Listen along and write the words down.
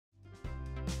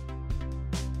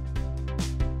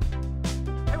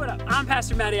what up? I'm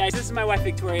Pastor Mattie Ice, this is my wife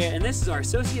Victoria, and this is our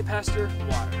Associate Pastor,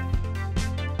 Water.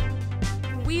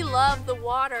 We love the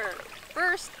water.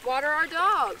 First, water our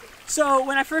dog. So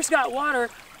when I first got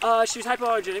Water, she was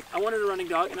hypoallergenic. I wanted a running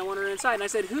dog, and I wanted her inside. And I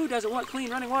said, who doesn't want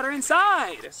clean running water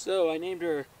inside? So I named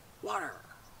her Water.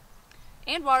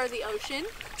 And water the ocean.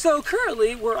 So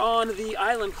currently, we're on the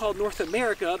island called North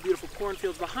America, beautiful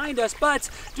cornfields behind us, but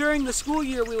during the school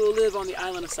year, we will live on the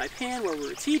island of Saipan, where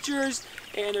we're teachers,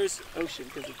 and there's ocean,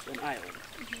 because it's an island.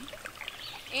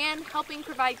 And helping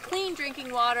provide clean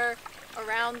drinking water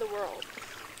around the world.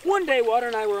 One day, Water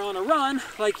and I were on a run,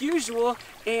 like usual,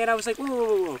 and I was like, whoa, whoa,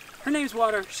 whoa, whoa. Her name's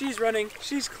Water, she's running,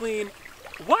 she's clean.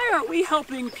 Why aren't we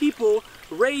helping people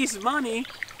raise money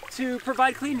to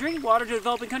provide clean drinking water to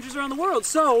developing countries around the world?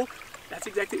 So that's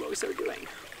exactly what we started doing.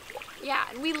 Yeah,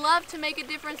 and we love to make a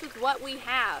difference with what we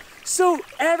have. So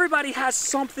everybody has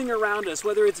something around us,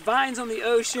 whether it's vines on the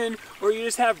ocean or you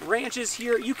just have branches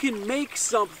here, you can make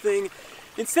something.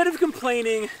 Instead of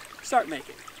complaining, start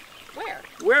making. Where?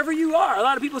 Wherever you are. A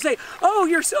lot of people say, oh,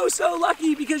 you're so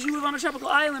lucky because you live on a tropical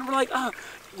island. We're like, oh,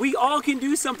 we all can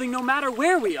do something no matter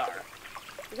where we are.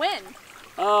 When?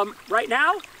 Right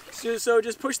now. So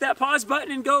just push that pause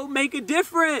button and go make a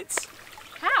difference.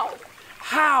 How?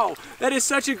 How? That is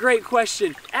such a great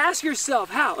question. Ask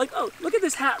yourself how. Like, oh, look at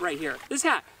this hat right here. This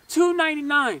hat,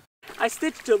 $2.99. I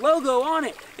stitched a logo on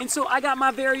it. And so I got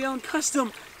my very own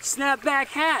custom snapback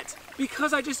hat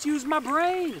because I just used my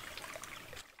brain.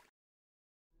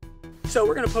 So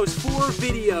we're gonna post 4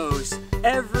 videos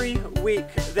every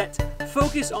week that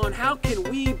focus on how can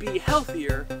we be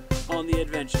healthier on the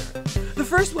adventure. The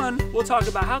first one, we'll talk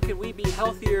about how can we be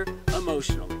healthier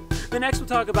emotionally. The next, we'll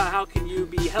talk about how can you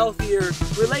be healthier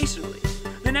relationally.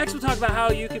 The next, we'll talk about how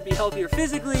you can be healthier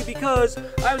physically because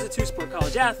I was a 2-sport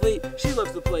college athlete, she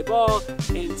loves to play ball,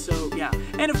 and so yeah.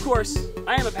 And of course,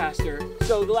 I am a pastor,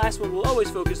 so the last one will always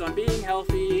focus on being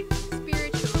healthy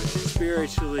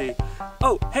spiritually.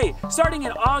 Oh, hey, starting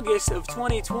in August of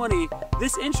 2020,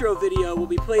 this intro video will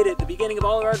be played at the beginning of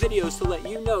all of our videos to let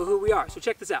you know who we are. So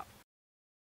check this out.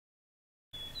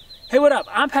 Hey, what up?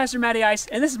 I'm Pastor Mattie Ice,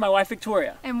 and this is my wife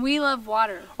Victoria. And we love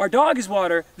water. Our dog is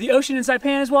water, the ocean in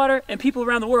Saipan is water, and people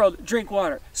around the world drink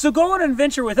water. So go on an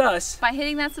adventure with us by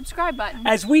hitting that subscribe button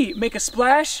as we make a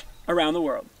splash around the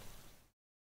world.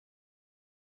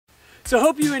 So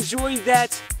hope you enjoyed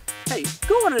that. Hey,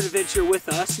 go on an adventure with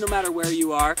us, no matter where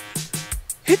you are.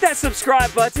 Hit that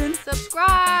subscribe button.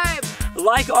 Subscribe!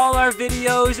 Like all our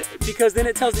videos, because then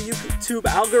it tells the YouTube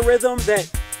algorithm that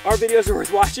our videos are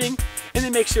worth watching. And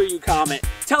then make sure you comment.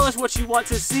 Tell us what you want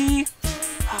to see.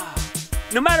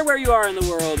 No matter where you are in the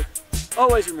world,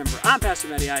 always remember, I'm Pastor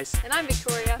Mattie Ice. And I'm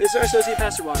Victoria. This is our Associate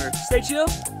Pastor, Water. Stay chill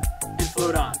and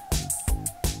float on.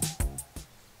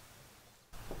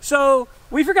 So,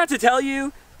 we forgot to tell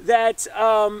you that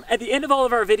at the end of all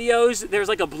of our videos, there's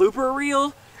like a blooper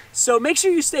reel. So make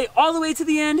sure you stay all the way to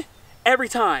the end every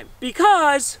time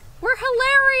because we're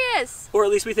hilarious. Or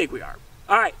at least we think we are.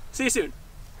 All right, see you soon.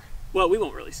 Well, we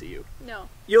won't really see you. No.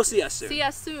 You'll see us soon. See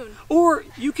us soon. Or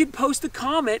you could post a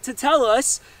comment to tell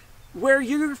us where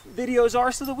your videos are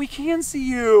so that we can see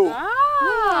you.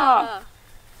 Ah.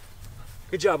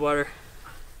 Good job, Water.